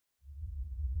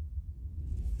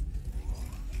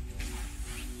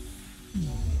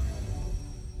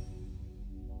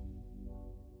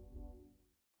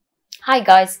Hi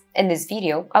guys, in this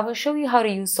video I will show you how to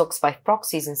use SOCKS5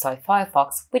 Proxies inside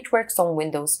FireFox, which works on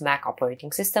Windows, Mac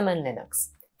operating system and Linux.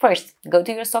 First, go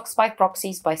to your SOCKS5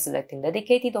 Proxies by selecting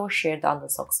Dedicated or Shared under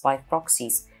SOCKS5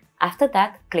 Proxies. After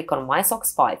that, click on My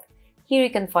SOCKS5. Here you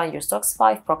can find your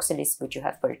SOCKS5 proxy list which you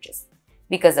have purchased.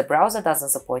 Because the browser doesn't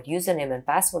support username and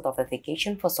password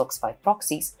authentication for SOCKS5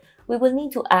 Proxies, we will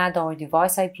need to add our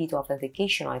device IP to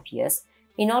authentication IPs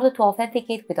in order to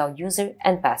authenticate with our user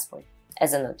and password.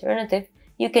 As an alternative,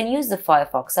 you can use the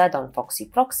FireFox add-on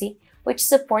FireFox Proxy, which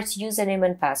supports username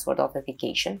and password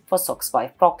authentication for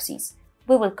SOCKS5 Proxies.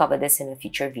 We will cover this in a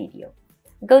future video.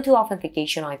 Go to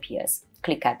Authentication IPs,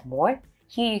 click Add More.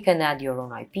 Here you can add your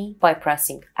own IP by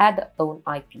pressing Add Own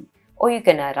IP, or you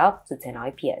can add up to 10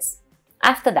 IPs.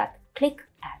 After that, click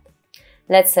Add.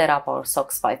 Let's set up our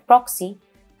SOCKS5 proxy.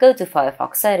 Go to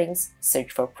FireFox Settings,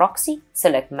 search for Proxy,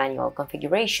 select Manual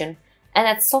Configuration, and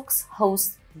at SOCKS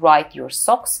Host, write your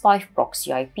SOCKS5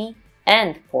 proxy IP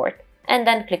and port, and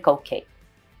then click OK.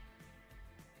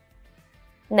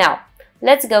 Now,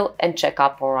 let's go and check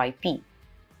up our IP.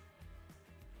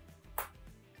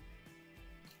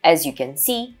 As you can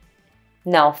see,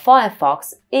 now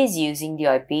FireFox is using the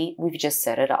IP we've just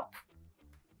set it up.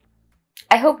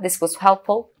 I hope this was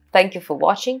helpful. Thank you for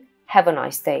watching. Have a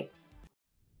nice day.